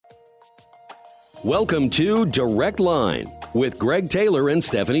Welcome to Direct Line with Greg Taylor and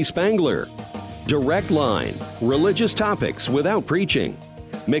Stephanie Spangler. Direct Line, religious topics without preaching,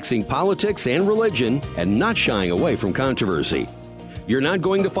 mixing politics and religion and not shying away from controversy. You're not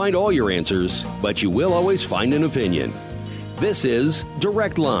going to find all your answers, but you will always find an opinion. This is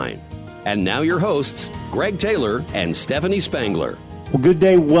Direct Line. And now your hosts, Greg Taylor and Stephanie Spangler. Well, good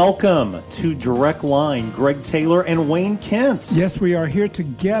day. Welcome to Direct Line. Greg Taylor and Wayne Kent. Yes, we are here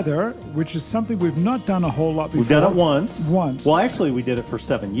together, which is something we've not done a whole lot before. We've done it once. Once. Well, actually, we did it for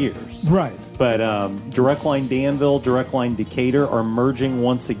 7 years. Right. But Direct Line Danville, Direct Line Decatur are merging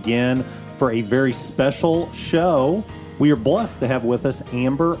once again for a very special show. We are blessed to have with us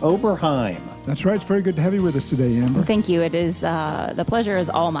Amber Oberheim. That's right. It's very good to have you with us today, Amber. Thank you. It is, the pleasure is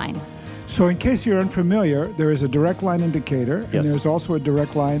all mine. So in case you're unfamiliar, there is a Direct Line in Decatur, and there's also a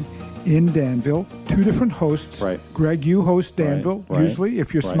Direct Line in Danville. Two different hosts. Right. Greg, you host Danville, usually,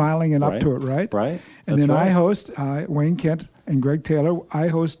 if you're smiling and up to it, right? Right. And then I host Wayne Kent and Greg Taylor. I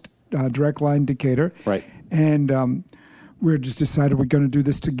host Direct Line Decatur. Right. And we're just decided we're going to do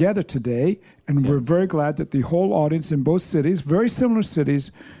this together today, and we're very glad that the whole audience in both cities, very similar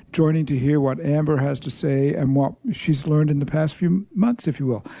cities, joining to hear what Amber has to say and what she's learned in the past few months, if you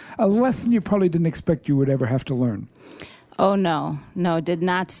will. A lesson you probably didn't expect you would ever have to learn. Oh, no. No, did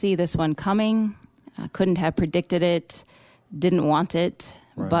not see this one coming. Couldn't have predicted it. Didn't want it.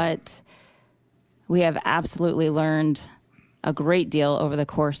 Right. But we have absolutely learned a great deal over the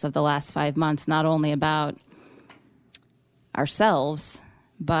course of the last 5 months, not only about ourselves,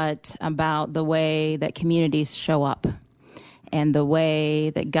 but about the way that communities show up and the way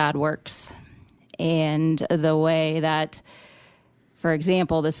that God works and the way that, for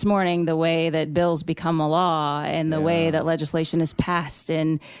example, this morning, the way that bills become a law and the way that legislation is passed.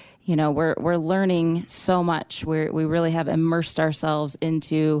 And, you know, we're learning so much. We really have immersed ourselves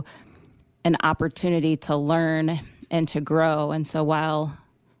into an opportunity to learn and to grow. And so while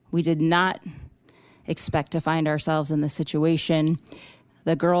we did not expect to find ourselves in this situation,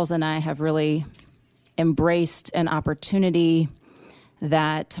 the girls and I have really embraced an opportunity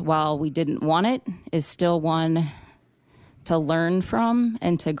that, while we didn't want it, is still one to learn from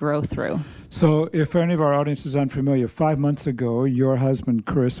and to grow through. So if any of our audience is unfamiliar, 5 months ago, your husband,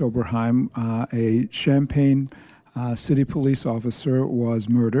 Chris Oberheim, a Champaign city police officer, was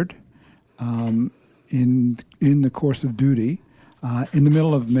murdered in the course of duty in the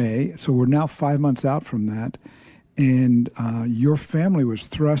middle of May. So we're now 5 months out from that. And your family was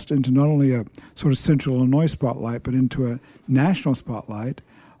thrust into not only a sort of Central Illinois spotlight, but into a national spotlight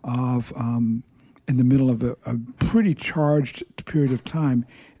of in the middle of a pretty charged period of time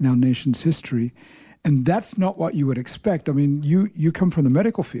in our nation's history. And that's not what you would expect. I mean, you come from the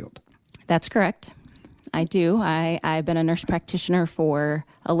medical field. That's correct. I do. I've been a nurse practitioner for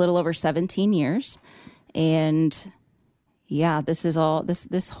a little over 17 years. And yeah, this is all,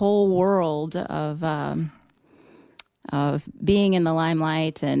 this whole world of being in the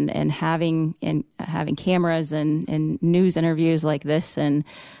limelight and having cameras and news interviews like this and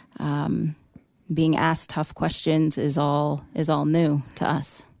being asked tough questions is all new to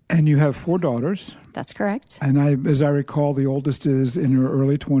us. And you have 4 daughters. That's correct. And as I recall, the oldest is in her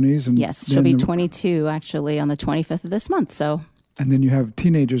early 20s. And yes, she'll be 22 actually on the 25th of this month. So. And then you have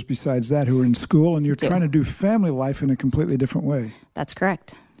teenagers besides that who are in school, and you're trying to do family life in a completely different way. That's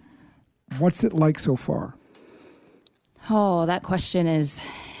correct. What's it like so far? Oh, that question is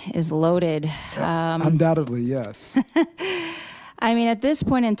loaded. Undoubtedly, yes. I mean, at this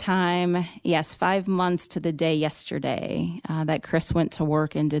point in time, yes, 5 months to the day yesterday that Chris went to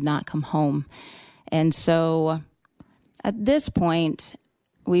work and did not come home. And so at this point,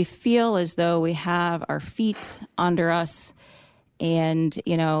 we feel as though we have our feet under us and,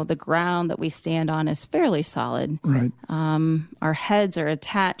 you know, the ground that we stand on is fairly solid. Right. Our heads are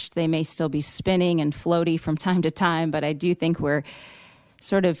attached. They may still be spinning and floaty from time to time, but I do think we're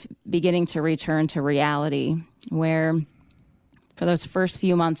sort of beginning to return to reality, where for those first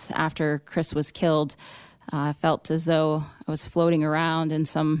few months after Chris was killed, I felt as though I was floating around in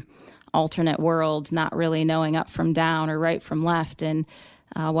some alternate world, not really knowing up from down or right from left. And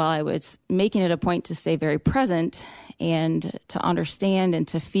while I was making it a point to stay very present and to understand and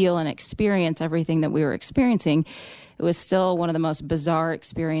to feel and experience everything that we were experiencing, it was still one of the most bizarre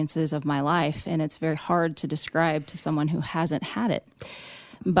experiences of my life. And it's very hard to describe to someone who hasn't had it.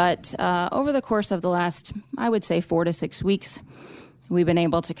 But over the course of the last, I would say, 4 to 6 weeks, we've been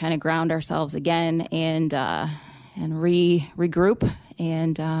able to kind of ground ourselves again and regroup.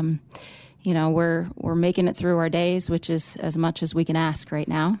 And, you know, we're making it through our days, which is as much as we can ask right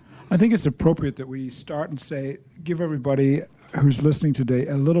now. I think it's appropriate that we start and give everybody who's listening today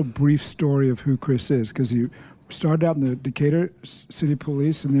a little brief story of who Chris is, because he started out in the Decatur City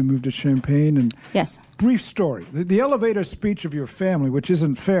Police and then moved to Champaign. And yes, brief story. The elevator speech of your family, which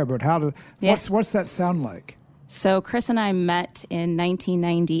isn't fair, but what's that sound like? So Chris and I met in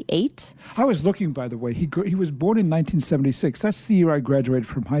 1998. I was looking, by the way. He was born in 1976. That's the year I graduated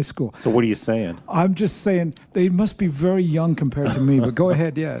from high school. So what are you saying? I'm just saying they must be very young compared to me, but go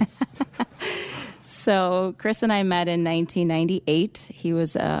ahead, yes. So Chris and I met in 1998. He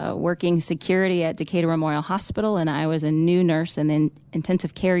was working security at Decatur Memorial Hospital, and I was a new nurse in the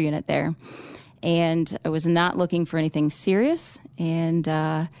intensive care unit there. And I was not looking for anything serious, and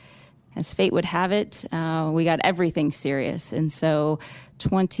as fate would have it, we got everything serious. And so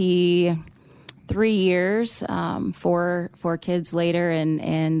 23 years, four kids later,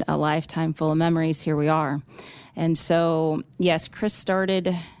 and a lifetime full of memories, here we are. And so, yes, Chris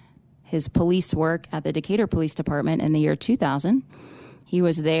started his police work at the Decatur Police Department in the year 2000. He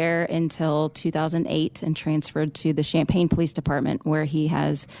was there until 2008 and transferred to the Champaign Police Department, where he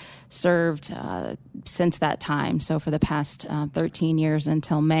has served since that time, so for the past 13 years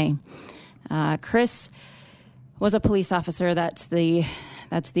until May. Chris was a police officer. That's the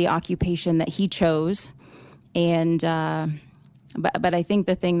occupation that he chose. And but I think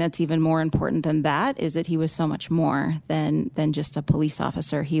the thing that's even more important than that is that he was so much more than just a police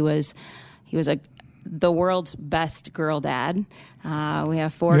officer. He was the world's best girl dad. We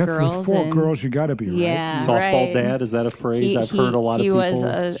have four girls. With four girls, you got to be right. Yeah, softball dad, is that a phrase I've heard a lot of people share? He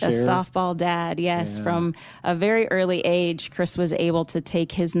was a softball dad, yes. Yeah. From a very early age, Chris was able to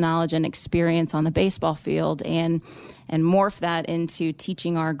take his knowledge and experience on the baseball field and morph that into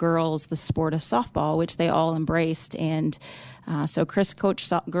teaching our girls the sport of softball, which they all embraced. And so Chris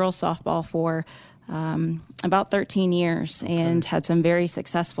coached girls softball for about 13 years and had some very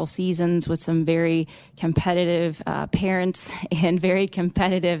successful seasons with some very competitive parents and very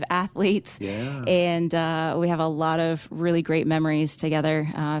competitive athletes. Yeah. And we have a lot of really great memories together.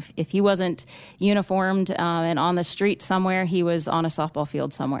 If he wasn't uniformed and on the street somewhere, he was on a softball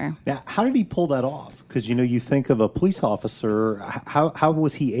field somewhere. Now, how did he pull that off? Because, you think of a police officer, how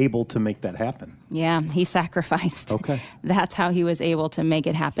was he able to make that happen? Yeah, he sacrificed. Okay. That's how he was able to make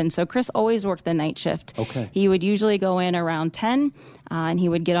it happen. So Chris always worked the night shift. Okay. He would usually go in around 10, and he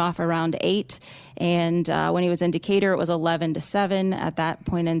would get off around 8. And when he was in Decatur, it was 11 to 7 at that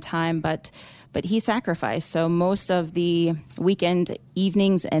point in time. But he sacrificed. So most of the weekend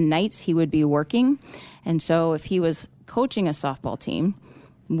evenings and nights, he would be working. And so if he was coaching a softball team,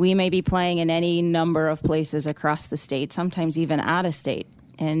 we may be playing in any number of places across the state, sometimes even out of state.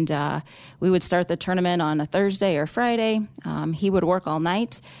 And we would start the tournament on a Thursday or Friday. He would work all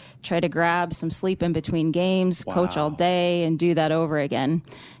night, try to grab some sleep in between games, coach all day, and do that over again.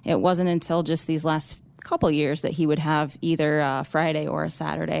 It wasn't until just these last couple years that he would have either a Friday or a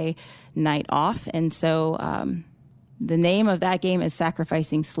Saturday night off. And so the name of that game is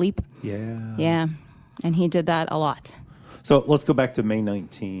Sacrificing Sleep. Yeah. Yeah. And he did that a lot. So let's go back to May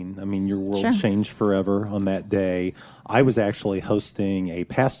 19. I mean, your world changed forever on that day. I was actually hosting a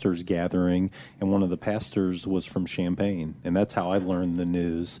pastor's gathering, and one of the pastors was from Champaign, and that's how I learned the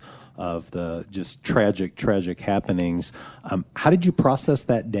news of the just tragic happenings. How did you process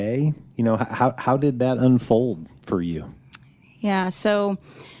that day? How did that unfold for you? Yeah, so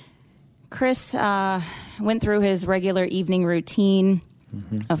Chris went through his regular evening routine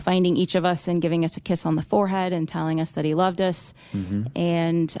of finding each of us and giving us a kiss on the forehead and telling us that he loved us.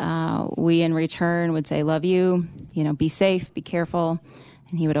 And we, in return, would say, love you, be safe, be careful.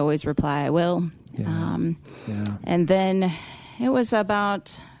 And he would always reply, I will. And then it was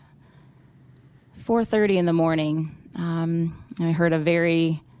about 4:30 in the morning. I heard a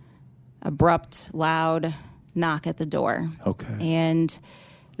very abrupt, loud knock at the door. Okay. And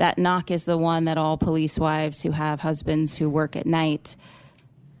that knock is the one that all police wives who have husbands who work at night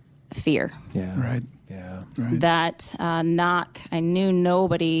fear. Yeah. Right. Yeah. Right. That knock, I knew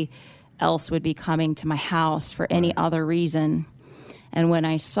nobody else would be coming to my house for any other reason. And when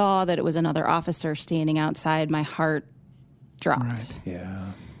I saw that it was another officer standing outside, my heart dropped. Right.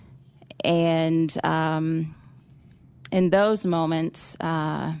 Yeah. And in those moments,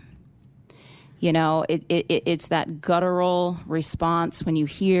 it's that guttural response when you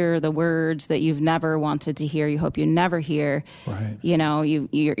hear the words that you've never wanted to hear, you hope you never hear. Right.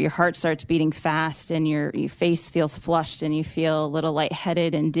 Your heart starts beating fast and your face feels flushed and you feel a little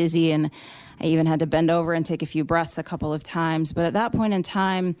lightheaded and dizzy. And I even had to bend over and take a few breaths a couple of times. But at that point in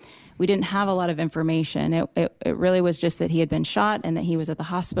time, we didn't have a lot of information. It really was just that he had been shot and that he was at the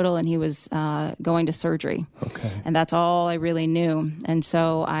hospital and he was going to surgery. Okay. And that's all I really knew. And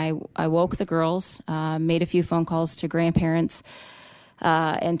so I woke the girls, made a few phone calls to grandparents,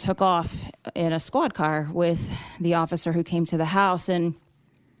 and took off in a squad car with the officer who came to the house. And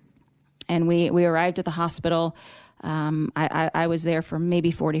we arrived at the hospital. I was there for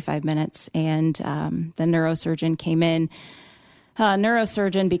maybe 45 minutes, and the neurosurgeon came in.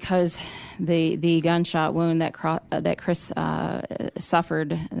 Neurosurgeon, because the gunshot wound that Chris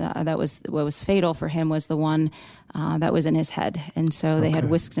suffered, that was what was fatal for him, was the one that was in his head. And so they had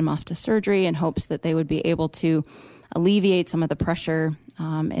whisked him off to surgery in hopes that they would be able to alleviate some of the pressure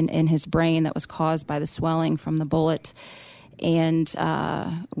in his brain that was caused by the swelling from the bullet. And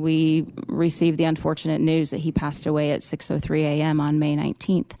we received the unfortunate news that he passed away at 6:03 a.m. on May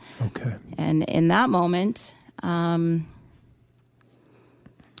 19th. Okay. And in that moment,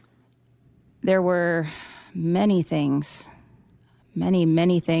 there were many things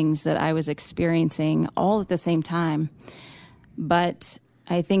that I was experiencing all at the same time. But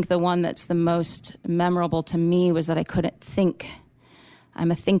I think the one that's the most memorable to me was that I couldn't think. I'm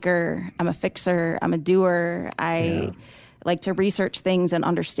a thinker, I'm a fixer, I'm a doer. I like to research things and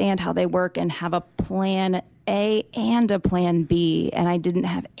understand how they work and have a plan A and a plan B. And I didn't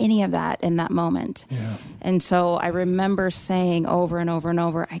have any of that in that moment. Yeah. And so I remember saying over and over and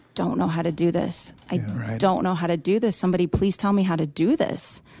over, I don't know how to do this. I don't know how to do this. Somebody please tell me how to do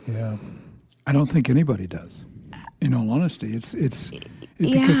this. Yeah. I don't think anybody does. In all honesty, it's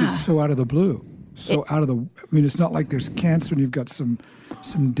because it's so out of the blue. It's not like there's cancer and you've got some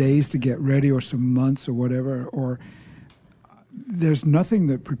days to get ready or some months or whatever, or there's nothing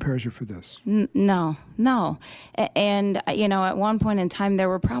that prepares you for this. No. And, at one point in time, there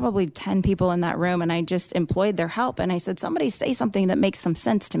were probably 10 people in that room, and I just employed their help. And I said, somebody say something that makes some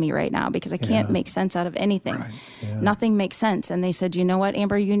sense to me right now, because I can't make sense out of anything. Right. Yeah. Nothing makes sense. And they said, you know what,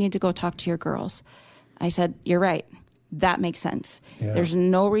 Amber, you need to go talk to your girls. I said, you're right. That makes sense. Yeah. There's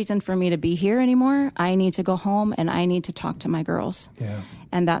no reason for me to be here anymore. I need to go home, and I need to talk to my girls. Yeah.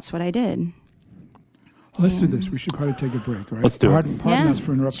 And that's what I did. Let's do this. We should probably take a break, right? Let's do it. Pardon us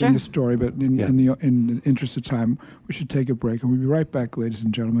for interrupting the story, but in the interest of time, we should take a break. And we'll be right back, ladies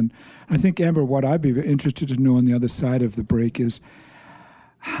and gentlemen. I think, Amber, what I'd be interested to know on the other side of the break is,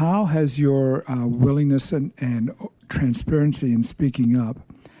 how has your willingness and transparency in speaking up,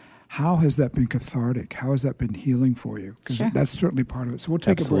 how has that been cathartic? How has that been healing for you? Because that's certainly part of it. So we'll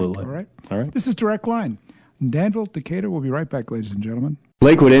take a break, all right? All right. This is Direct Line. In Danville, Decatur. We'll be right back, ladies and gentlemen.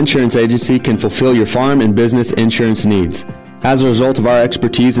 Lakewood Insurance Agency can fulfill your farm and business insurance needs. As a result of our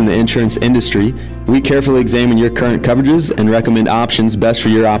expertise in the insurance industry, we carefully examine your current coverages and recommend options best for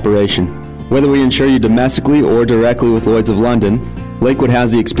your operation. Whether we insure you domestically or directly with Lloyd's of London, Lakewood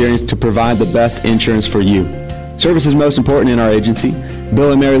has the experience to provide the best insurance for you. Service is most important in our agency.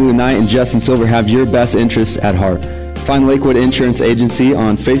 Bill and Mary Lou Knight and Justin Silver have your best interests at heart. Find Lakewood Insurance Agency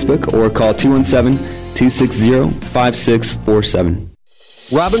on Facebook or call 217-260-5647.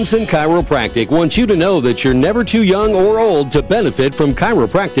 Robinson Chiropractic wants you to know that you're never too young or old to benefit from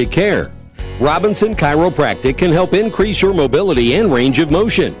chiropractic care. Robinson Chiropractic can help increase your mobility and range of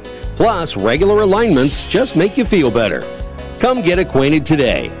motion. Plus, regular alignments just make you feel better. Come get acquainted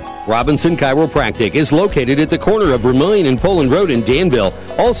today. Robinson Chiropractic is located at the corner of Vermillion and Poland Road in Danville,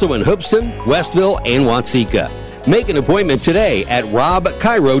 also in Hoopeston, Westville, and Watseka. Make an appointment today at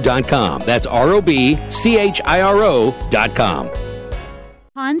robchiro.com. That's ROBCHIRO.com.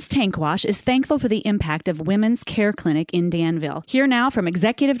 Hans Tank Wash is thankful for the impact of Women's Care Clinic in Danville. Hear now from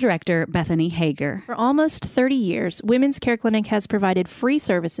Executive Director Bethany Hager. For almost 30 years, Women's Care Clinic has provided free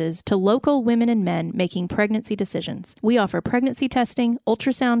services to local women and men making pregnancy decisions. We offer pregnancy testing,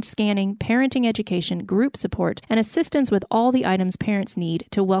 ultrasound scanning, parenting education, group support, and assistance with all the items parents need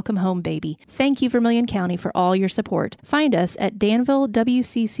to welcome home baby. Thank you, Vermilion County, for all your support. Find us at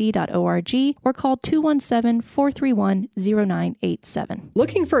danvillewcc.org or call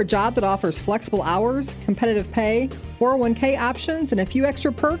 217-431-0987. Looking for a job that offers flexible hours, competitive pay, 401k options, and a few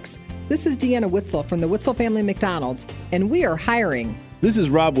extra perks? This is Deanna Witzel from the Witzel Family McDonald's, and we are hiring. This is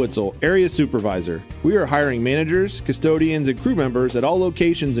Rob Witzel, Area Supervisor. We are hiring managers, custodians, and crew members at all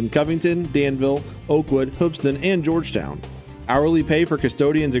locations in Covington, Danville, Oakwood, Hoopeston, and Georgetown. Hourly pay for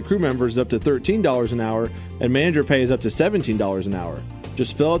custodians and crew members is up to $13 an hour, and manager pay is up to $17 an hour.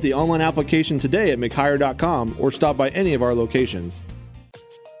 Just fill out the online application today at mchire.com or stop by any of our locations.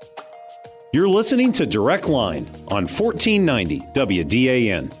 You're listening to Direct Line on 1490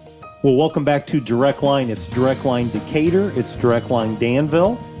 WDAN. Well, welcome back to Direct Line. It's Direct Line Decatur. It's Direct Line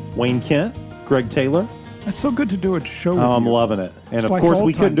Danville. Wayne Kent, Greg Taylor. It's so good to do a show with I'm you. loving it. And It's of like course, old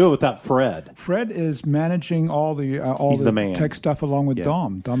we couldn't times. do it without Fred. Fred is managing all the man. tech stuff along with Yeah.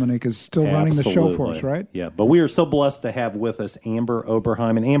 Dom. Dominic is still running the show for us, Absolutely. right? Yeah, but we are so blessed to have with us Amber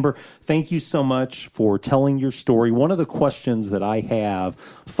Oberheim. And Amber, thank you so much for telling your story. One of the questions that I have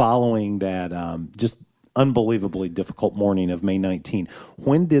following that just unbelievably difficult morning of May 19,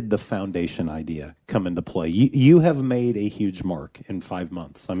 when did the foundation idea come into play? You have made a huge mark in 5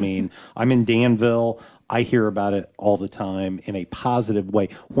 months. I mean, I'm in Danville. I hear about it all the time in a positive way.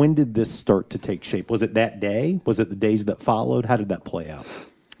 When did this start to take shape? Was it that day? Was it the days that followed? How did that play out?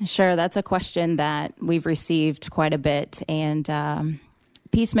 Sure, that's a question that we've received quite a bit. And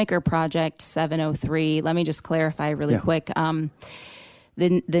Peacemaker Project 703, let me just clarify really quick.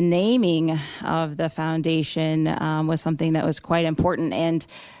 The naming of the foundation was something that was quite important, and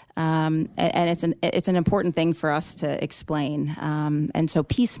it's an important thing for us to explain. And so,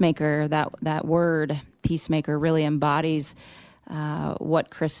 peacemaker, that word peacemaker, really embodies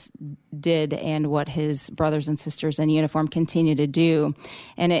what Chris did and what his brothers and sisters in uniform continue to do,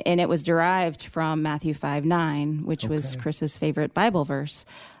 and it was derived from Matthew 5:9, which was Chris's favorite Bible verse.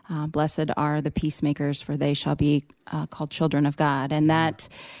 Blessed are the peacemakers, for they shall be called children of God. And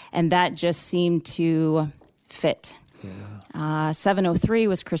that just seemed to fit. 703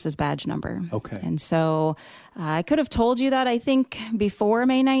 was Chris's badge number. Okay. And so I could have told you that, I think, before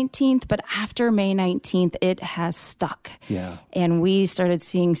May 19th, but after May 19th, it has stuck. Yeah. And we started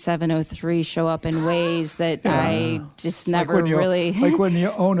seeing 703 show up in ways that I just never really... Like when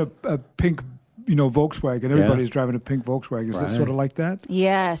you own a pink Volkswagen. Everybody's driving a pink Volkswagen. Is that sort of like that?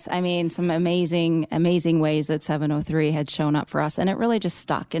 Yes. I mean, some amazing ways that 703 had shown up for us. And it really just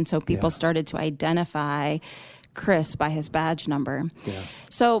stuck. And so people started to identify Chris by his badge number. Yeah.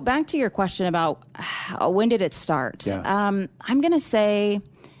 So back to your question about when did it start? Yeah. I'm going to say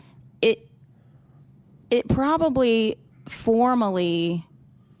it probably formally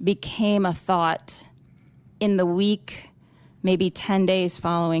became a thought in the week, maybe 10 days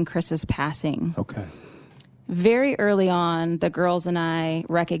following Chris's passing. Okay. Very early on, the girls and I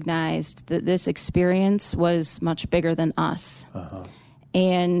recognized that this experience was much bigger than us. Uh-huh.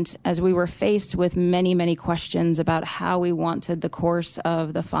 And as we were faced with many, many questions about how we wanted the course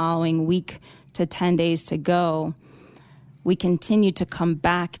of the following week to 10 days to go, we continued to come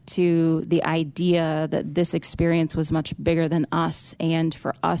back to the idea that this experience was much bigger than us, and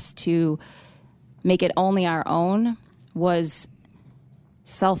for us to make it only our own was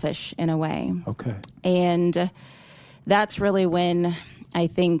selfish in a way. Okay. And that's really when I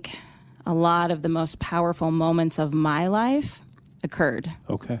think a lot of the most powerful moments of my life occurred.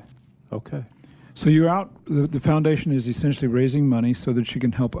 Okay. So you're out, the foundation is essentially raising money so that you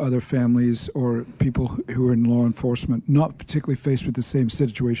can help other families or people who are in law enforcement, not particularly faced with the same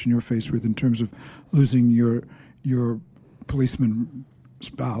situation you're faced with in terms of losing your policeman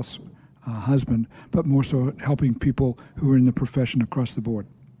spouse, husband, but more so helping people who are in the profession across the board.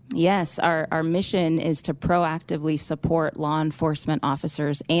 Yes, our mission is to proactively support law enforcement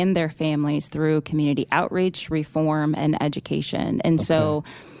officers and their families through community outreach, reform, and education. And so,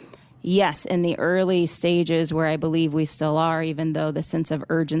 yes, in the early stages where I believe we still are, even though the sense of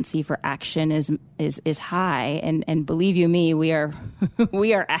urgency for action is high, and believe you me, we are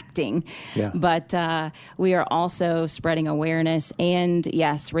we are acting, but we are also spreading awareness and,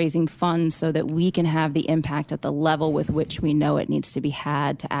 yes, raising funds so that we can have the impact at the level with which we know it needs to be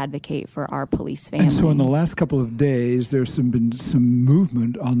had to advocate for our police family. And so in the last couple of days, there's been some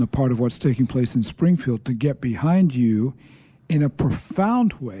movement on the part of what's taking place in Springfield to get behind you in a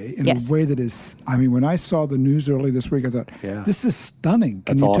profound way, in a way that is, I mean, when I saw the news early this week, I thought, this is stunning.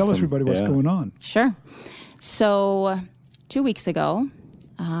 Can you tell everybody what's going on? Sure. So 2 weeks ago,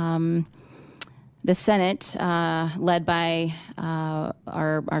 the Senate, led by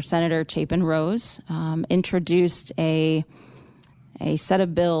our Senator Chapin Rose, introduced a set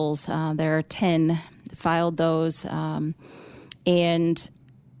of bills. There are 10, filed those, and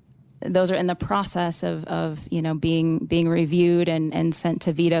those are in the process of being reviewed and sent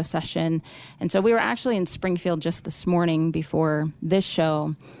to veto session. And so we were actually in Springfield just this morning before this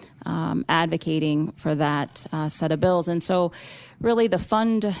show, advocating for that set of bills. And so really the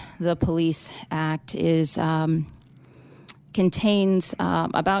Fund the Police Act contains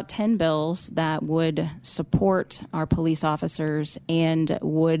about 10 bills that would support our police officers and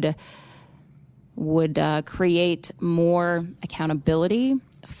would create more accountability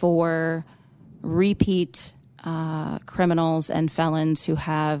for repeat criminals and felons who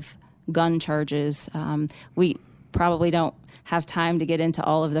have gun charges. We probably don't have time to get into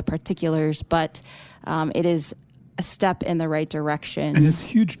all of the particulars, but it is a step in the right direction. And it's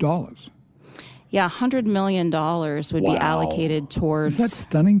huge dollars. Yeah, $100 million would be allocated towards... Is that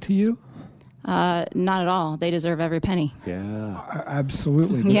stunning to you? Not at all. They deserve every penny. Yeah.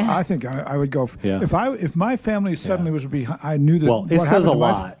 Absolutely. Yeah. I think I would go... Yeah. If my family suddenly was behind... I knew that... Well, it says a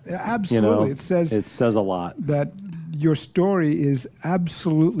lot. Absolutely. It says a lot. That your story is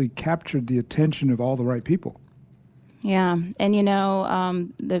absolutely captured the attention of all the right people. Yeah. And,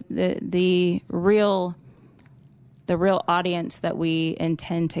 the real audience that we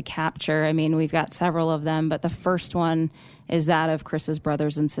intend to capture, I mean, we've got several of them, but the first one is that of Chris's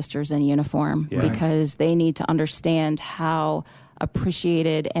brothers and sisters in uniform, because they need to understand how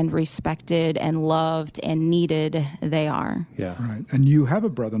appreciated and respected and loved and needed they are. Yeah. Right. And you have a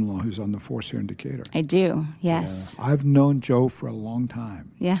brother-in-law who's on the force here in Decatur. I do, yes. Yeah. I've known Joe for a long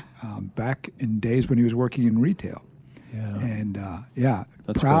time. Yeah. Back in days when he was working in retail. Yeah. And,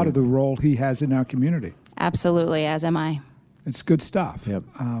 That's proud great. of the role he has in our community. Absolutely, as am I. It's good stuff. Yep.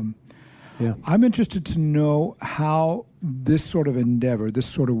 Yeah. I'm interested to know how this sort of endeavor, this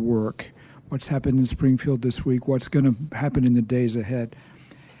sort of work, what's happened in Springfield this week, what's going to happen in the days ahead,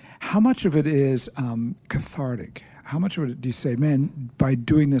 how much of it is cathartic? How much of it do you say, man, by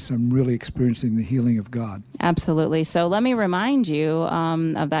doing this, I'm really experiencing the healing of God? Absolutely. So let me remind you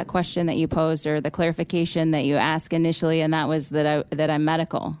of that question that you posed, or the clarification that you asked initially, and that was that I'm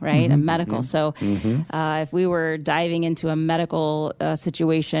medical, right? Mm-hmm. I'm medical. So if we were diving into a medical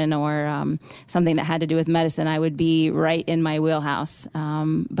situation or something that had to do with medicine, I would be right in my wheelhouse.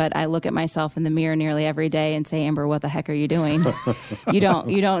 But I look at myself in the mirror nearly every day and say, Amber, what the heck are you doing? You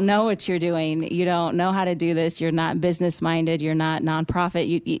don't know what you're doing. You don't know how to do this. You're not business-minded. You're not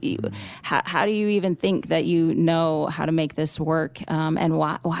nonprofit. How do you even think that you know how to make this work? And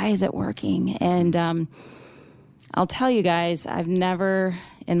why is it working? And I'll tell you guys, I've never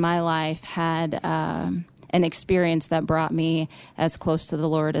in my life had an experience that brought me as close to the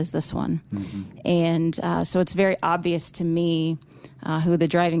Lord as this one. Mm-hmm. And so it's very obvious to me who the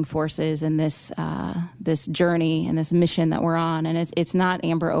driving force is in this journey and this mission that we're on. And it's not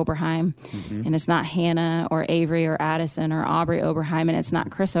Amber Oberheim, and it's not Hannah or Avery or Addison or Aubrey Oberheim, and it's not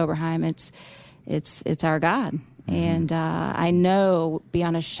Chris Oberheim. It's our God. Mm-hmm. And I know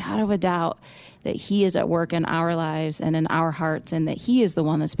beyond a shadow of a doubt that He is at work in our lives and in our hearts, and that He is the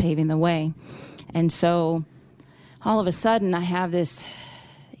one that's paving the way. And so all of a sudden I have this,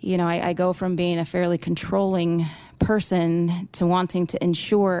 I go from being a fairly controlling person to wanting to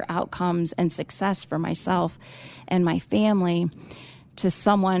ensure outcomes and success for myself and my family, to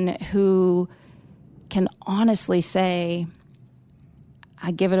someone who can honestly say,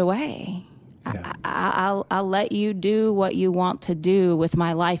 I give it away. Yeah. I'll let you do what you want to do with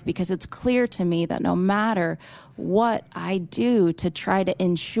my life, because it's clear to me that no matter what I do to try to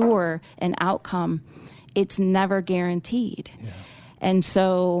ensure an outcome, it's never guaranteed. Yeah. And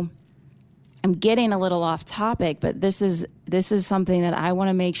so I'm getting a little off topic, but this is something that I want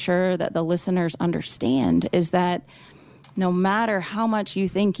to make sure that the listeners understand, is that no matter how much you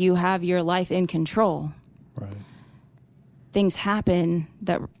think you have your life in control, right, things happen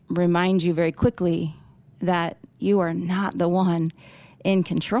that remind you very quickly that you are not the one in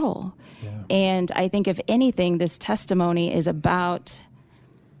control. Yeah. And I think, if anything, this testimony is about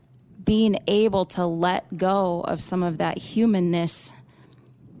being able to let go of some of that humanness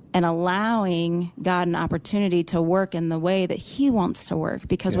and allowing God an opportunity to work in the way that He wants to work.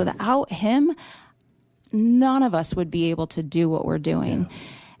 Because without Him, none of us would be able to do what we're doing. Yeah.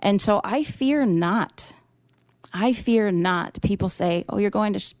 And so I fear not. People say, oh, you're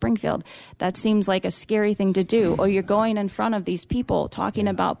going to Springfield. That seems like a scary thing to do. Or you're going in front of these people talking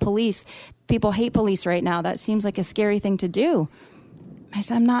about police. People hate police right now. That seems like a scary thing to do. I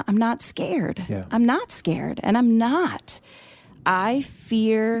said, I'm not scared. Yeah. I'm not scared. And I'm not. I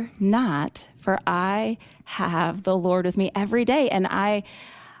fear not, for I have the Lord with me every day. And I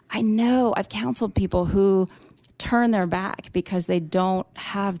know I've counseled people who turn their back because they don't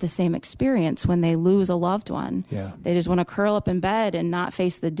have the same experience when they lose a loved one. Yeah. They just want to curl up in bed and not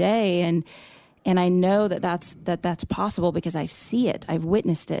face the day. And I know that's possible because I see it. I've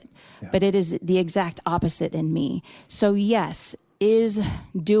witnessed it. Yeah. But it is the exact opposite in me. So yes, is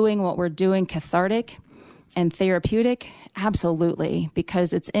doing what we're doing cathartic and therapeutic? Absolutely,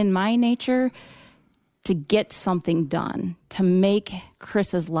 because it's in my nature to get something done, to make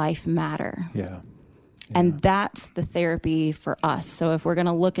Chris's life matter. Yeah. And that's the therapy for us. So if we're going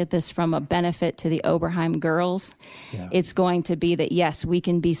to look at this from a benefit to the Oberheim girls, it's going to be that, yes, we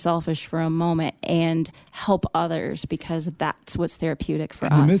can be selfish for a moment and help others, because that's what's therapeutic for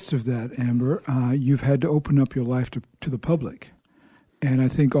us. In the midst of that, Amber, you've had to open up your life to the public. And I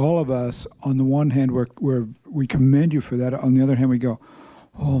think all of us, on the one hand, we commend you for that. On the other hand, we go,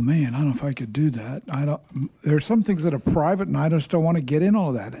 oh man, I don't know if I could do that. There are some things that are private, and I just don't want to get in all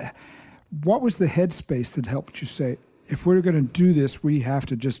of that. What was the headspace that helped you say, if we're going to do this, we have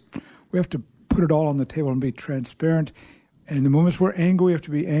to put it all on the table and be transparent. And the moments we're angry, we have to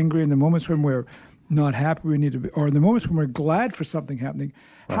be angry. And the moments when we're not happy, we need to be, or in the moments when we're glad for something happening.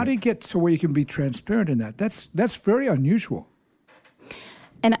 Right. How do you get so where you can be transparent in that? That's very unusual.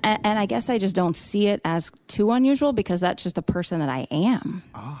 And I guess I just don't see it as too unusual because that's just the person that I am.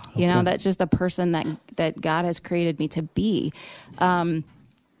 Okay. You know, that's just the person that God has created me to be.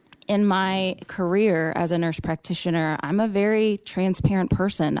 In my career as a nurse practitioner, I'm a very transparent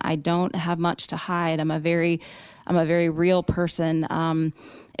person. I don't have much to hide. I'm a very real person.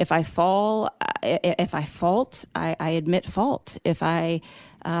 If I fault, I admit fault. If I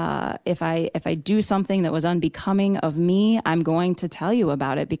do something that was unbecoming of me, I'm going to tell you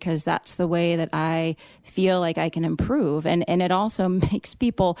about it because that's the way that I feel like I can improve. And it also makes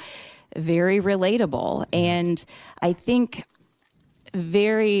people very relatable. And I think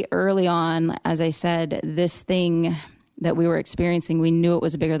very early on, as I said, this thing that we were experiencing, we knew it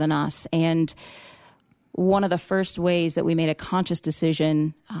was bigger than us. And one of the first ways that we made a conscious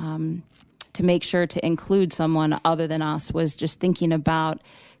decision to make sure to include someone other than us was just thinking about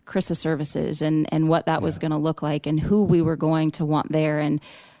CRISA services and what that was going to look like and who we were going to want there. And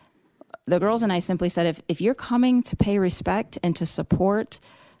the girls and I simply said, if you're coming to pay respect and to support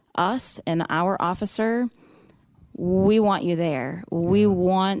us and our officer, we want you there. We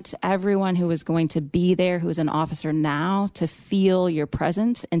want everyone who is going to be there, who is an officer now, to feel your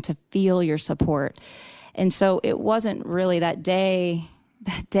presence and to feel your support. And so it wasn't really that day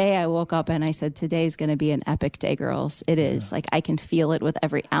I woke up and I said, today's going to be an epic day, girls. It is. Like, I can feel it with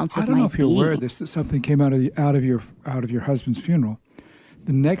every ounce of my being. I don't know if you're aware of this, that something came out of your husband's funeral.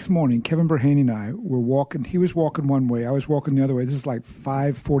 The next morning, Kevin Berhaney and I were walking. He was walking one way. I was walking the other way. This is like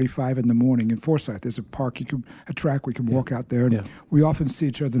 5:45 in the morning in Forsyth. There's a park, a track we can walk out there. And we often see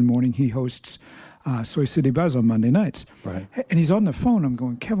each other in the morning. He hosts Soy City Buzz on Monday nights. Right. And he's on the phone. I'm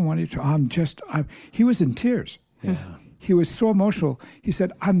going, Kevin, what are you he was in tears. Yeah. He was so emotional. He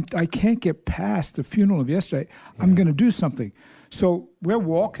said, I can't get past the funeral of yesterday. I'm going to do something. So we're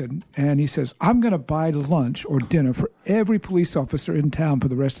walking, and he says, I'm going to buy lunch or dinner for every police officer in town for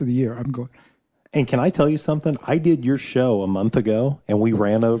the rest of the year. I'm going. And can I tell you something? I did your show a month ago, and we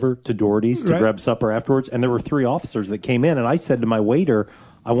ran over to Doherty's to grab supper afterwards, and there were 3 officers that came in, and I said to my waiter,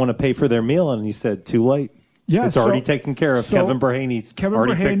 I want to pay for their meal, and he said, too late. Yeah, it's already taken care of. Kevin Berhaney's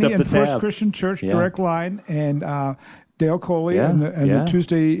already picked up the tab. First Christian Church, Direct Line, and Dale Coley and the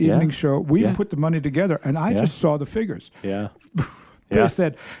Tuesday evening show, we put the money together, and I just saw the figures. Yeah. They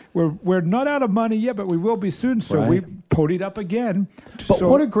said, we're not out of money yet, but we will be soon. So we podied up again. But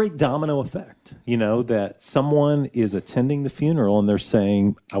what a great domino effect, that someone is attending the funeral and they're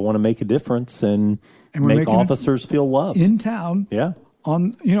saying, I want to make a difference and make officers feel loved. In town. Yeah.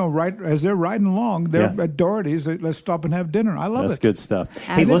 On right as they're riding along, they're at Doherty's. Let's stop and have dinner. I love it. That's good stuff.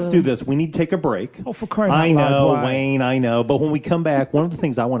 Absolutely. Hey, let's do this. We need to take a break. Oh, for crying out loud! I know, Wayne. I know. But when we come back, one of the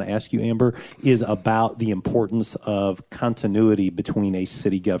things I want to ask you, Amber, is about the importance of continuity between a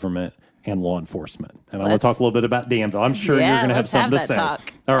city government and law enforcement. And I want to talk a little bit about Danville. I'm sure you're going to have something to say.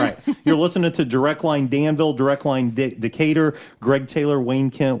 Talk. All right. You're listening to Direct Line Danville, Direct Line Decatur, Greg Taylor, Wayne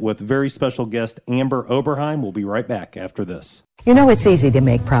Kent, with very special guest Amber Oberheim. We'll be right back after this. It's easy to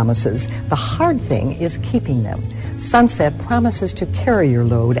make promises. The hard thing is keeping them. Sunset promises to carry your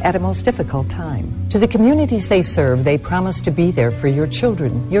load at a most difficult time. To the communities they serve, they promise to be there for your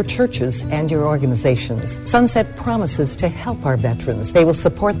children, your churches, and your organizations. Sunset promises to help our veterans. They will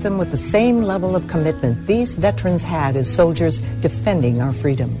support them with the same level of commitment these veterans had as soldiers defending our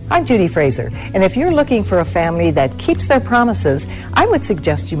freedom. I'm Judy Fraser, and if you're looking for a family that keeps their promises, I would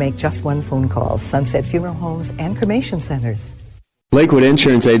suggest you make just one phone call. Sunset Funeral Homes and Cremation Centers. Lakewood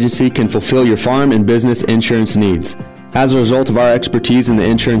Insurance Agency can fulfill your farm and business insurance needs. As a result of our expertise in the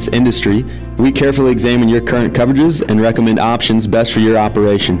insurance industry, we carefully examine your current coverages and recommend options best for your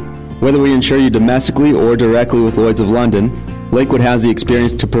operation. Whether we insure you domestically or directly with Lloyd's of London, Lakewood has the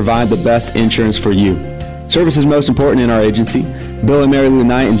experience to provide the best insurance for you. Service is most important in our agency. Bill and Mary Lou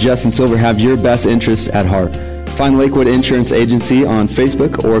Knight and Justin Silver have your best interests at heart. Find Lakewood Insurance Agency on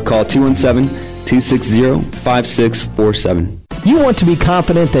Facebook or call 217-260-5647. You want to be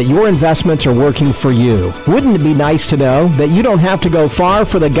confident that your investments are working for you. Wouldn't it be nice to know that you don't have to go far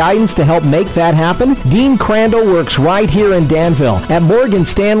for the guidance to help make that happen? Dean Crandall works right here in Danville at Morgan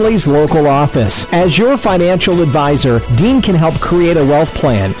Stanley's local office. As your financial advisor, Dean can help create a wealth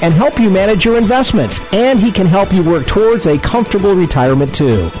plan and help you manage your investments, and he can help you work towards a comfortable retirement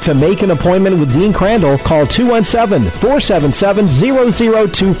too. To make an appointment with Dean Crandall, call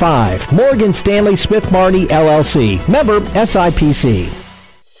 217-477-0025. Morgan Stanley Smith Marnie LLC. Member SIPC.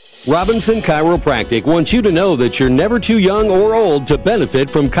 Robinson Chiropractic wants you to know that you're never too young or old to benefit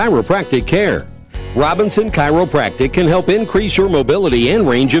from chiropractic care. Robinson Chiropractic can help increase your mobility and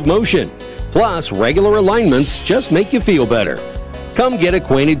range of motion. Plus, regular alignments just make you feel better. Come get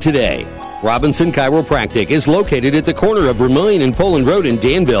acquainted today. Robinson Chiropractic is located at the corner of Vermillion and Poland Road in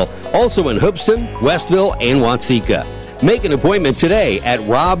Danville, also in Hoopeston, Westville, and Watseka. Make an appointment today at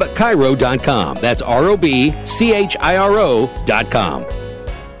robchiro.com. That's ROBCHIRO.com.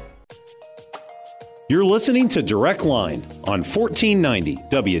 You're listening to Direct Line on 1490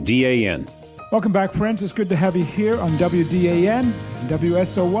 WDAN. Welcome back, friends. It's good to have you here on WDAN and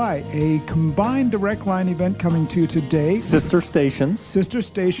WSOY, a combined Direct Line event coming to you today. Sister stations.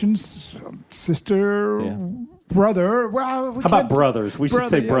 Brother. Well, how about brothers? We should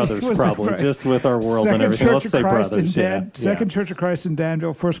say brothers, probably, just with our world and everything. Let's say brothers. Second Church of Christ in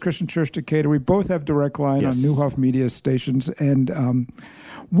Danville, First Christian Church Decatur. We both have Direct Line on Newhoff Media stations. And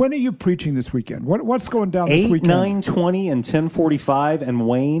when are you preaching this weekend? What's going down this weekend? 8, 9, 20, and 10:45. And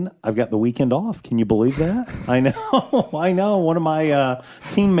Wayne, I've got the weekend off. Can you believe that? I know. One of my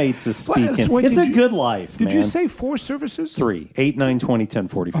teammates is speaking. It's a good life, man. Did you say 4 services? 3, 8, 9, 20,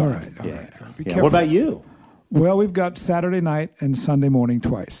 10:45. All right. What about you? Well, we've got Saturday night and Sunday morning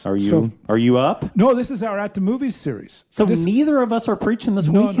twice. Are you up? No, this is our At the Movies series. So neither of us are preaching this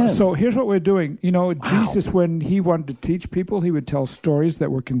weekend. No. So here's what we're doing. You know, Jesus, when he wanted to teach people, he would tell stories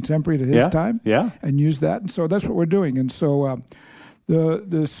that were contemporary to his time and use that. And so that's what we're doing. And so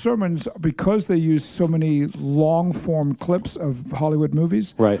the sermons, because they use so many long-form clips of Hollywood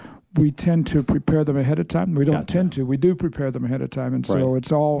movies, we tend to prepare them ahead of time. We don't tend to. We do prepare them ahead of time. And so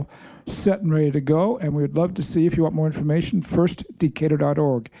it's all set and ready to go. And we'd love to see, if you want more information,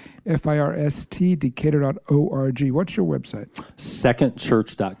 firstdecatur.org, FIRST, Decatur.org. What's your website?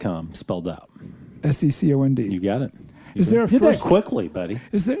 Secondchurch.com, spelled out. SECOND. You got it. Is there a first? Did that quickly, buddy.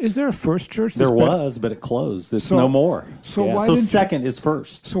 Is there a first church? There was, but it closed. It's no more. So second is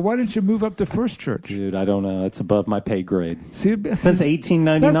first. So why didn't you move up to First Church? Dude, I don't know. It's above my pay grade. Since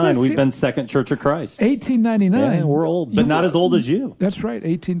 1899, we've been Second Church of Christ. 1899. Yeah, we're old, but not as old as you. That's right,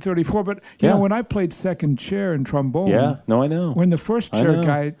 1834. But you know, when I played second chair in trombone, I know. When the first chair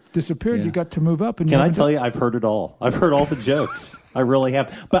guy disappeared, you got to move up. And can I tell you, I've heard it all. I've heard all the jokes. I really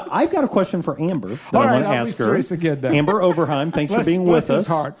have. But I've got a question for Amber that I want to ask her. Amber Oberheim, thanks for being with us. Bless his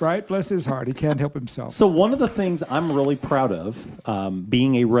heart, right? Bless his heart. He can't help himself. So one of the things I'm really proud of,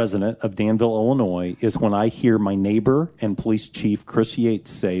 being a resident of Danville, Illinois, is when I hear my neighbor and police chief, Chris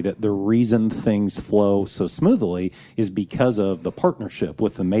Yates, say that the reason things flow so smoothly is because of the partnership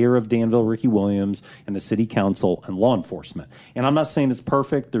with the mayor of Danville, Ricky Williams, and the city council and law enforcement. And I'm not saying it's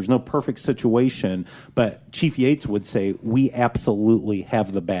perfect. There's no perfect situation. But Chief Yates would say we absolutely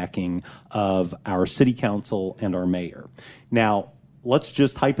have the backing of our city council and our mayor. Now, let's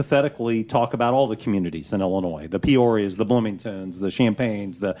just hypothetically talk about all the communities in Illinois, the Peorias, the Bloomingtons, the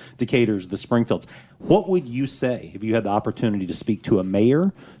Champagnes, the Decaturs, the Springfields. What would you say if you had the opportunity to speak to a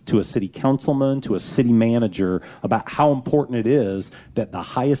mayor, to a city councilman, to a city manager about how important it is that the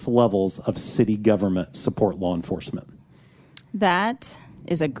highest levels of city government support law enforcement? That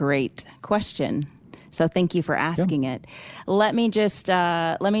is a great question. So thank you for asking it. Let me just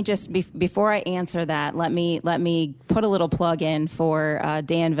before I answer that, let me put a little plug in for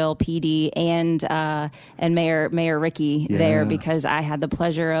Danville PD and Mayor Ricky there, because I had the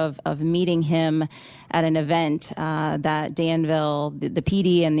pleasure of meeting him at an event that Danville, the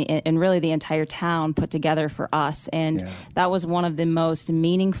PD, and really the entire town put together for us, and that was one of the most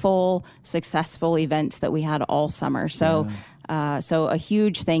meaningful, successful events that we had all summer. So. So a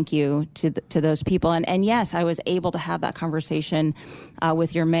huge thank you to those people. And yes, I was able to have that conversation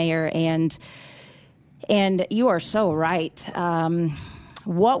with your mayor. And you are so right.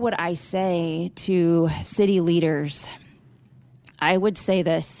 What would I say to city leaders? I would say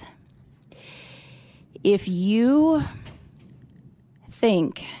this. If you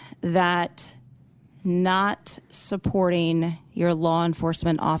think that not supporting your law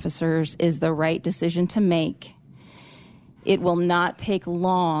enforcement officers is the right decision to make, it will not take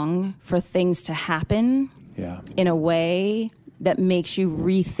long for things to happen in a way that makes you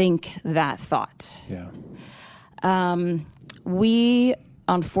rethink that thought. we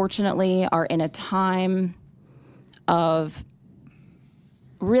unfortunately are in a time of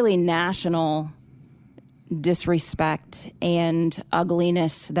really national disrespect and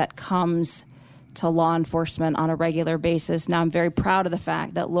ugliness that comes to law enforcement on a regular basis. Now, I'm very proud of the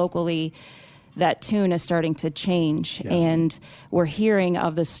fact that locally that tune is starting to change, and we're hearing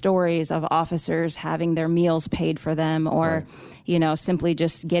of the stories of officers having their meals paid for them, or simply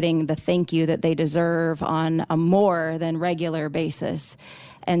just getting the thank you that they deserve on a more than regular basis.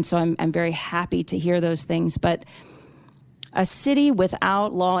 And so I'm very happy to hear those things. But a city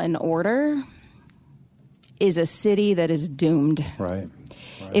without law and order is a city that is doomed. Right.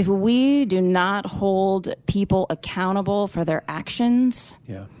 If we do not hold people accountable for their actions,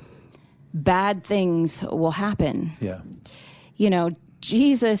 bad things will happen.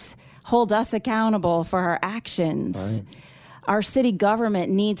 Jesus holds us accountable for our actions. Right. Our city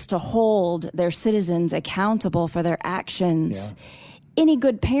government needs to hold their citizens accountable for their actions. Any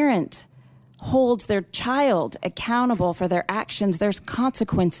good parent holds their child accountable for their actions. There's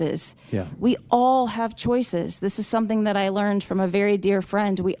consequences. We all have choices. This is something that I learned from a very dear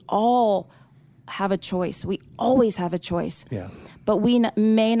friend. We all have a choice. We always have a choice. But we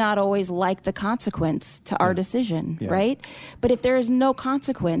may not always like the consequence to our decision, right? But if there is no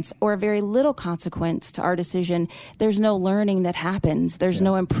consequence or very little consequence to our decision, there's no learning that happens. There's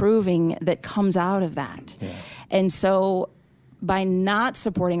no improving that comes out of that. And so by not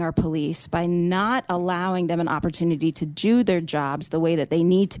supporting our police, by not allowing them an opportunity to do their jobs the way that they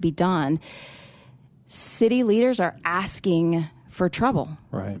need to be done, city leaders are asking for trouble.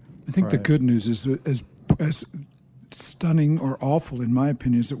 Right. I think the good news is as stunning or awful, in my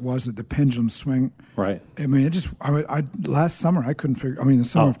opinion, as it was that the pendulum swing. Right. I mean, I last summer I couldn't figure. I mean, the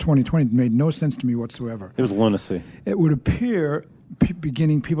summer of 2020 made no sense to me whatsoever. It was lunacy. It would appear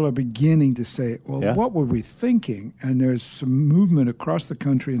people are beginning to say, well, what were we thinking? And there's some movement across the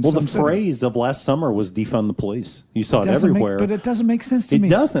country. Well, the phrase of last summer was defund the police. You saw it everywhere. But it doesn't make sense to me.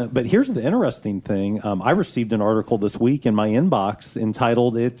 It doesn't. But here's the interesting thing. I received an article this week in my inbox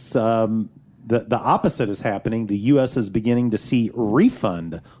entitled, the opposite is happening. The U.S. is beginning to see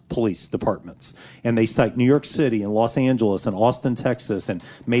refund police departments. And they cite New York City and Los Angeles and Austin, Texas, and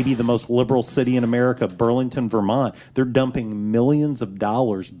maybe the most liberal city in America, Burlington, Vermont. They're dumping millions of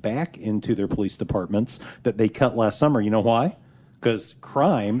dollars back into their police departments that they cut last summer. You know why? Because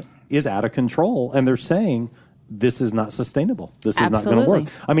crime is out of control. And they're saying, this is not sustainable. This is not going to work.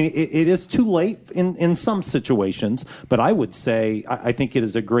 I mean, it is too late in some situations, but I would say I think it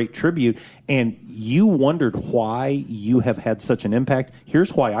is a great tribute. And you wondered why you have had such an impact.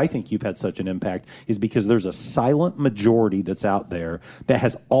 Here's why I think you've had such an impact is because there's a silent majority that's out there that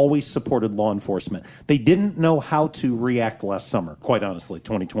has always supported law enforcement. They didn't know how to react last summer, quite honestly,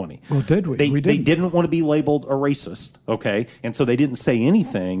 2020. Well, did we? They didn't want to be labeled a racist, okay? And so they didn't say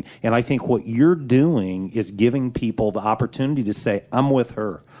anything. And I think what you're doing is giving people the opportunity to say, I'm with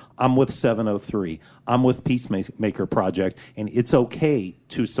her. I'm with 703. I'm with Peacemaker Project, and it's okay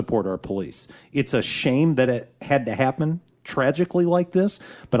to support our police. It's a shame that it had to happen tragically like this,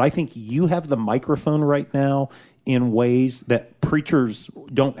 but I think you have the microphone right now in ways that preachers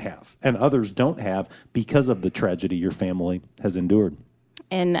don't have and others don't have because of the tragedy your family has endured.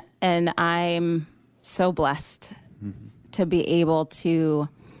 And I'm so blessed to be able to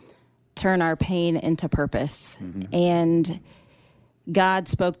turn our pain into purpose. And God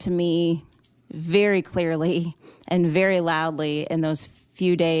spoke to me very clearly and very loudly in those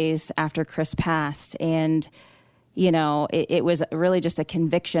few days after Chris passed. And, you know, it was really just a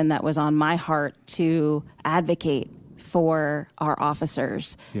conviction that was on my heart to advocate for our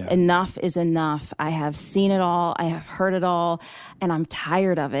officers. Enough is enough. I have seen it all. I have heard it all, and I'm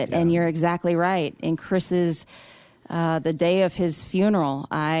tired of it. And you're exactly right. In Chris's the day of his funeral,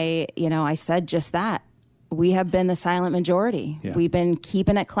 I said just that. We have been the silent majority. We've been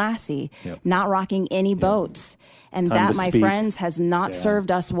keeping it classy, not rocking any boats. And that, my friends, has not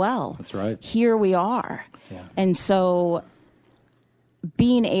served us well. That's right. Here we are. And so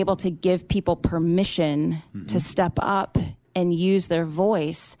being able to give people permission to step up and use their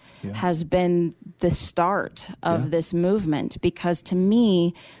voice has been the start of this movement. Because to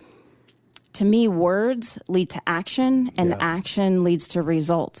me, words lead to action, and action leads to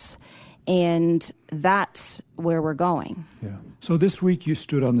results. And that's where we're going. So this week you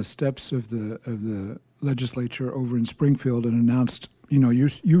stood on the steps of the legislature over in Springfield and announced,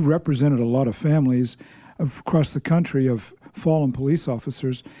 you represented a lot of families across the country of fallen police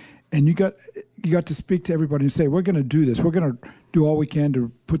officers, and you got to speak to everybody and say, we're going to do this. We're going to do all we can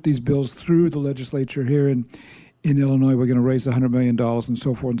to put these bills through the legislature here in Illinois. We're going to raise $100 million and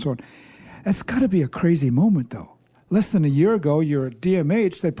so forth and so on. That's got to be a crazy moment, though. less than a year ago, you're at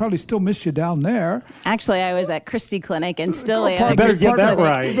DMH. They probably still miss you down there. Actually, I was at Christie Clinic and still am. You better get that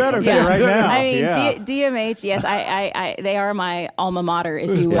right. You better get it right now. I mean, DMH, yes, I they are my alma mater,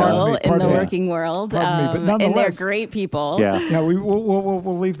 if you will, in the working world. But nonetheless, and they're great people. Yeah,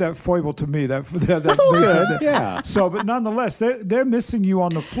 we'll leave that foible to me. That's all good. Yeah. So, but nonetheless, they're missing you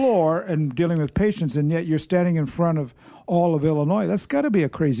on the floor and dealing with patients, and yet you're standing in front of all of Illinois. That's got to be a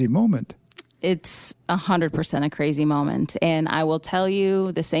crazy moment. It's 100% a crazy moment. And I will tell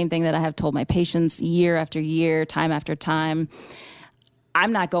you the same thing that I have told my patients year after year, time after time.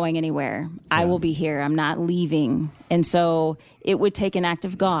 I'm not going anywhere. I will be here. I'm not leaving. And so it would take an act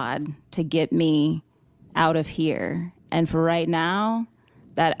of God to get me out of here. And for right now,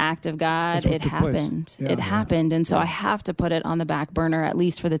 that act of God, it happened. It happened. And so I have to put it on the back burner, at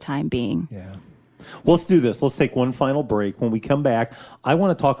least for the time being. Yeah. Well, let's do this. Let's take one final break. When we come back, I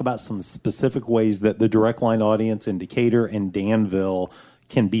want to talk about some specific ways that the Direct Line audience in Decatur and Danville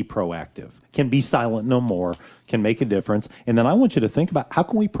can be proactive, can be silent no more, can make a difference. And then I want you to think about, how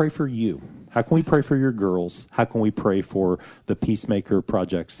can we pray for you? How can we pray for your girls? How can we pray for the Peacemaker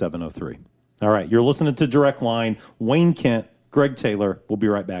Project 703? All right, you're listening to Direct Line. Wayne Kent, Greg Taylor. We'll be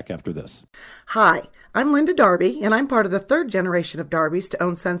right back after this. Hi, I'm Linda Darby, and I'm part of the third generation of Darbys to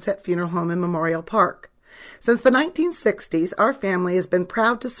own Sunset Funeral Home in Memorial Park. Since the 1960s, our family has been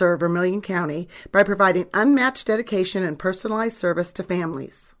proud to serve Vermilion County by providing unmatched dedication and personalized service to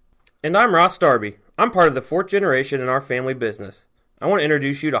families. And I'm Ross Darby. I'm part of the fourth generation in our family business. I want to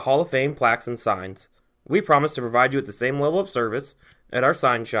introduce you to Hall of Fame plaques and signs. We promise to provide you with the same level of service at our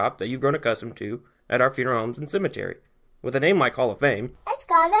sign shop that you've grown accustomed to at our funeral homes and cemetery. With a name like Hall of Fame, it's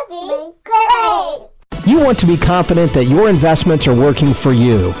gonna be great! You want to be confident that your investments are working for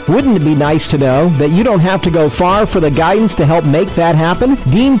you. Wouldn't it be nice to know that you don't have to go far for the guidance to help make that happen?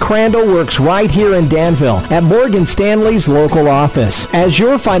 Dean Crandall works right here in Danville at Morgan Stanley's local office. As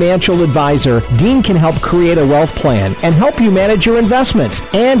your financial advisor, Dean can help create a wealth plan and help you manage your investments.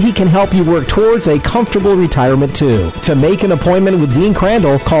 And he can help you work towards a comfortable retirement too. To make an appointment with Dean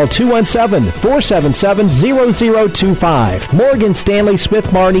Crandall, call 217-477-0025. Morgan Stanley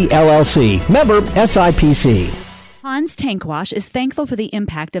Smith Marty, LLC. Member SIPC. Hans Tank Wash is thankful for the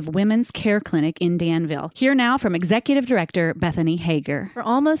impact of Women's Care Clinic in Danville. Hear now from Executive Director Bethany Hager. For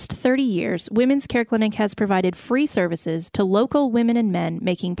almost 30 years, Women's Care Clinic has provided free services to local women and men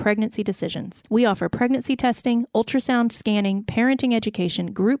making pregnancy decisions. We offer pregnancy testing, ultrasound scanning, parenting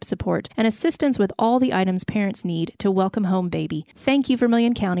education, group support, and assistance with all the items parents need to welcome home baby. Thank you,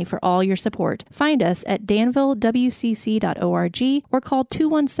 Vermilion County, for all your support. Find us at danvillewcc.org or call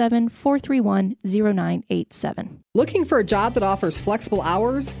 217-431-0987. Looking for a job that offers flexible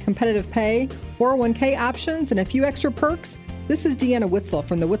hours, competitive pay, 401k options, and a few extra perks? This is Deanna Witzel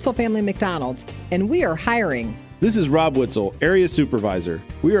from the Witzel Family McDonald's, and we are hiring. This is Rob Witzel, Area Supervisor.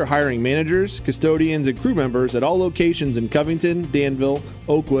 We are hiring managers, custodians, and crew members at all locations in Covington, Danville,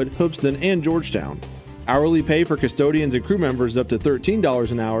 Oakwood, Hoopeston, and Georgetown. Hourly pay for custodians and crew members is up to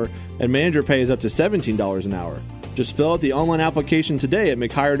 $13 an hour, and manager pay is up to $17 an hour. Just fill out the online application today at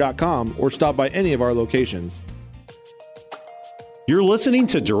mchire.com or stop by any of our locations. You're listening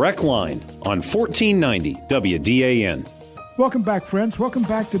to Direct Line on 1490 WDAN. Welcome back, friends. Welcome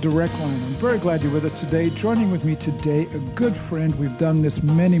back to Direct Line. I'm very glad you're with us today. Joining with me today, a good friend. We've done this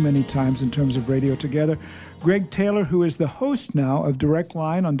many, many times in terms of radio together. Greg Taylor, who is the host now of Direct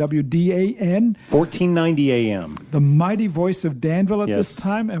Line on WDAN. 1490 AM. The mighty voice of Danville at this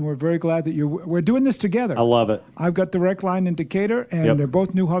time, and we're very glad that we're doing this together. I love it. I've got Direct Line in Decatur, and they're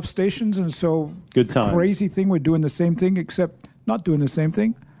both New Huff stations, and so good times. Crazy thing, we're doing the same thing, except not doing the same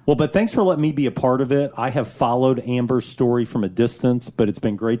thing. Well, but thanks for letting me be a part of it. I have followed Amber's story from a distance, but it's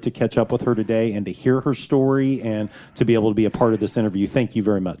been great to catch up with her today and to hear her story and to be able to be a part of this interview. Thank you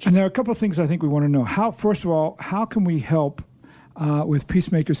very much. And there are a couple of things I think we want to know. First of all, how can we help with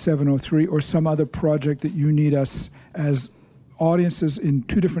Peacemaker 703 or some other project that you need us as audiences in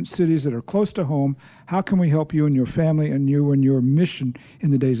two different cities that are close to home? How can we help you and your family and you and your mission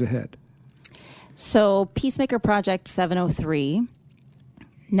in the days ahead? So Peacemaker Project 703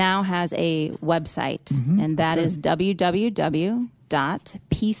 now has a website, and that is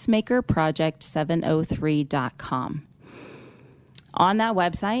www.peacemakerproject703.com. On that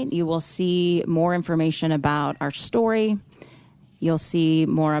website, you will see more information about our story. You'll see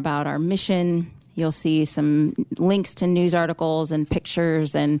more about our mission. You'll see some links to news articles and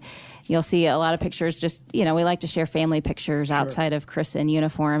pictures, and you'll see a lot of pictures. Just, we like to share family pictures outside of Chris in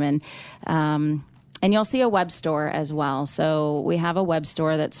uniform, and you'll see a web store as well. So we have a web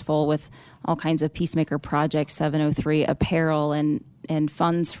store that's full with all kinds of Peacemaker Project 703 apparel and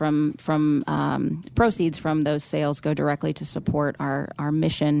funds from proceeds from those sales go directly to support our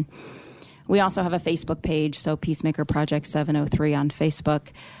mission. We also have a Facebook page, so Peacemaker Project 703 on Facebook.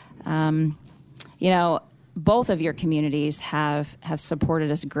 Both of your communities have supported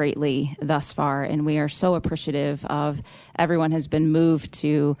us greatly thus far, and we are so appreciative of everyone has been moved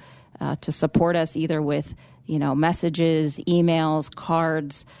to support us either with messages, emails,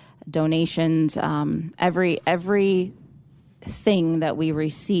 cards, donations. Every thing that we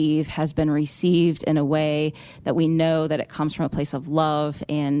receive has been received in a way that we know that it comes from a place of love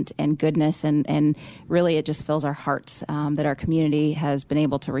and goodness, and really it just fills our hearts that our community has been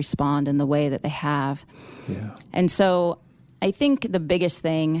able to respond in the way that they have. Yeah. And so I think the biggest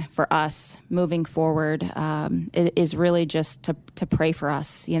thing for us moving forward is really just to pray for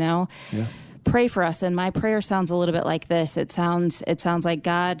us, Yeah. Pray for us. And my prayer sounds a little bit like this. It sounds like,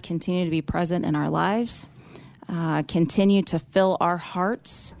 God, continue to be present in our lives. Continue to fill our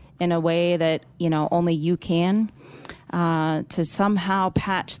hearts in a way that, only you can, to somehow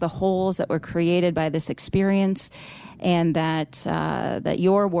patch the holes that were created by this experience, and that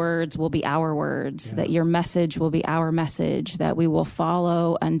your words will be our words, that your message will be our message, that we will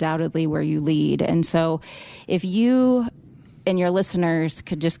follow undoubtedly where you lead. And so if you and your listeners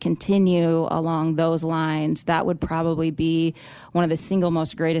could just continue along those lines, that would probably be one of the single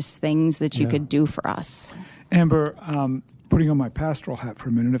most greatest things that you could do for us. Amber, putting on my pastoral hat for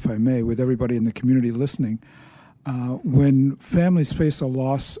a minute, if I may, with everybody in the community listening, when families face a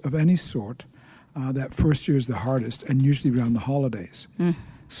loss of any sort, that first year is the hardest, and usually around the holidays.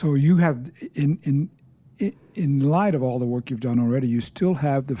 So you have, in light of all the work you've done already, you still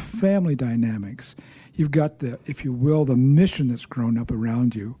have the family dynamics. You've got the, if you will, the mission that's grown up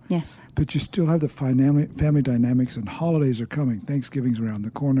around you. Yes. But you still have the family dynamics, and holidays are coming. Thanksgiving's around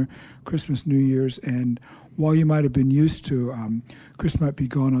the corner, Christmas, New Year's, and while you might have been used to, Chris might be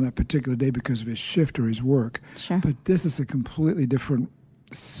gone on that particular day because of his shift or his work. Sure. But this is a completely different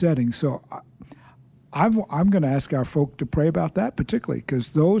setting. So I'm going to ask our folk to pray about that particularly,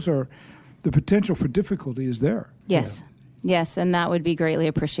 because those are, the potential for difficulty is there. Yes. Yes, and that would be greatly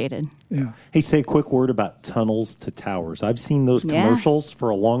appreciated. Yeah. Hey, say a quick word about tunnels to towers. I've seen those commercials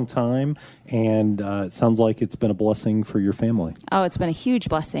for a long time, and it sounds like it's been a blessing for your family. Oh, it's been a huge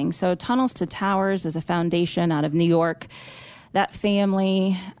blessing. So Tunnels to Towers is a foundation out of New York. That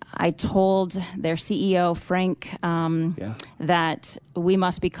family, I told their CEO, Frank, that we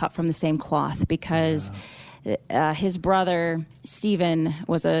must be cut from the same cloth, because his brother, Stephen,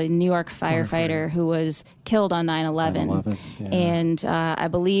 was a New York firefighter who was killed on 9/11. And I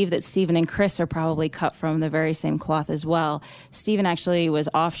believe that Stephen and Chris are probably cut from the very same cloth as well. Stephen actually was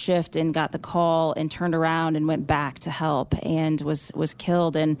off shift and got the call and turned around and went back to help and was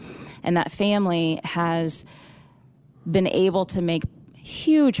killed. And that family has been able to make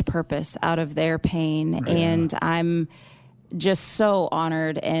huge purpose out of their pain. And I'm just so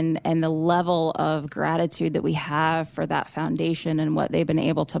honored, and the level of gratitude that we have for that foundation and what they've been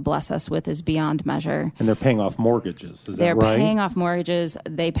able to bless us with is beyond measure. And they're paying off mortgages, is that right? They're paying off mortgages.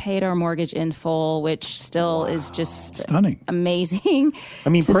 They paid our mortgage in full, which still is just stunning, amazing. I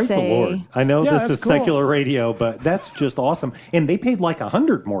mean, praise the say. Lord. I know this is cool. secular radio, but that's just awesome. And they paid like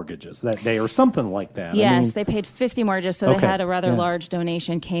 100 mortgages that day or something like that. Yes, they paid 50 mortgages, so they had a rather large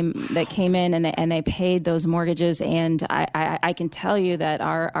donation that came in, and they paid those mortgages. And I can tell you that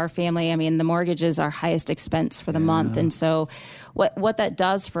our family, I mean, the mortgage is our highest expense for the month. And so what that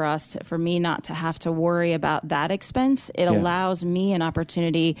does for us, for me not to have to worry about that expense, it allows me an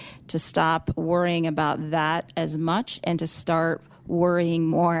opportunity to stop worrying about that as much and to start worrying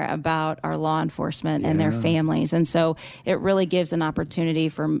more about our law enforcement and their families. And so it really gives an opportunity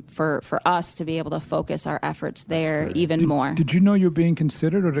for us to be able to focus our efforts there even more. Did you know you were being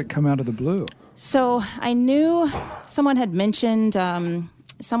considered, or did it come out of the blue? So I knew someone had mentioned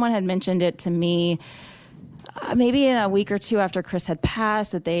it to me maybe in a week or two after Chris had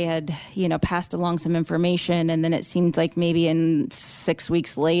passed, that they had, passed along some information. And then it seemed like maybe in 6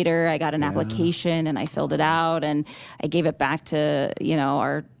 weeks later, I got an application and I filled it out and I gave it back to,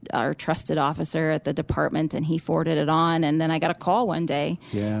 our trusted officer at the department, and he forwarded it on. And then I got a call one day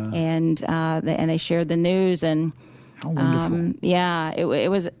and they shared the news, and how wonderful. It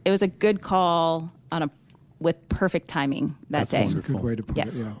was a good call with perfect timing that day. That's a good way to put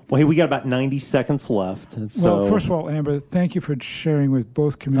it. Yeah. Well, hey, we got about 90 seconds left. And so, well, first of all, Amber, thank you for sharing with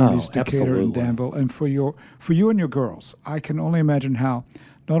both communities, Decatur and Danville, and for you and your girls. I can only imagine how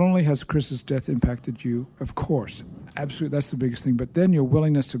not only has Chris's death impacted you, of course, absolutely, that's the biggest thing, but then your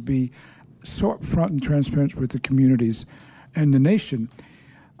willingness to be so upfront and transparent with the communities and the nation.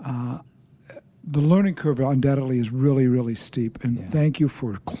 the learning curve undoubtedly is really, really steep. And thank you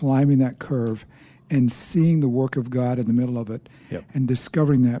for climbing that curve and seeing the work of God in the middle of it and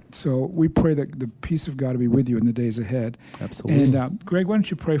discovering that. So we pray that the peace of God will be with you in the days ahead. Absolutely. And Greg, why don't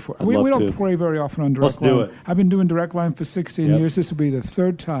you pray for us? I'd We love don't to. pray very often on Direct Line. Let's do it. I've been doing Direct Line for 16 years. This will be the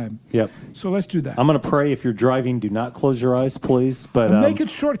third time. Yep. So let's do that. I'm going to pray. If you're driving, do not close your eyes, please. But And make it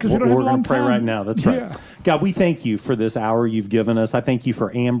short, 'cause we don't have a we're long going to pray time. right now. That's right. Yeah. God, we thank you for this hour you've given us. I thank you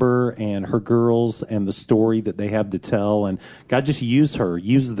for Amber and her girls and the story that they have to tell. And God, just use her.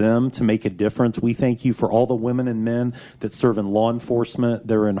 Use them to make a difference. We thank you for all the women and men that serve in law enforcement.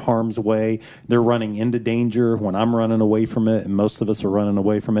 They're in harm's way. They're running into danger when I'm running away from it, and most of us are running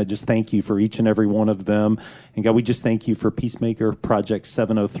away from it. Just thank you for each and every one of them. And God, we just thank you for Peacemaker Project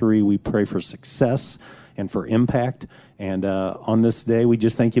 703. We pray for success and for impact. And on this day, we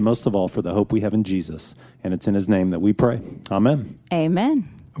just thank you most of all for the hope we have in Jesus. And it's in his name that we pray. Amen. Amen.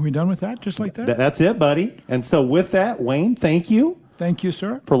 Are we done with that? Just like that? That's it, buddy. And so with that, Wayne, thank you. Thank you,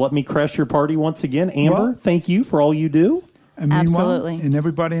 sir. For letting me crash your party once again. Amber, thank you for all you do. And meanwhile, Absolutely. and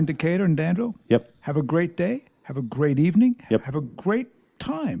everybody in Decatur and Danville, have a great day. Have a great evening. Have a great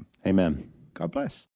time. Amen. God bless.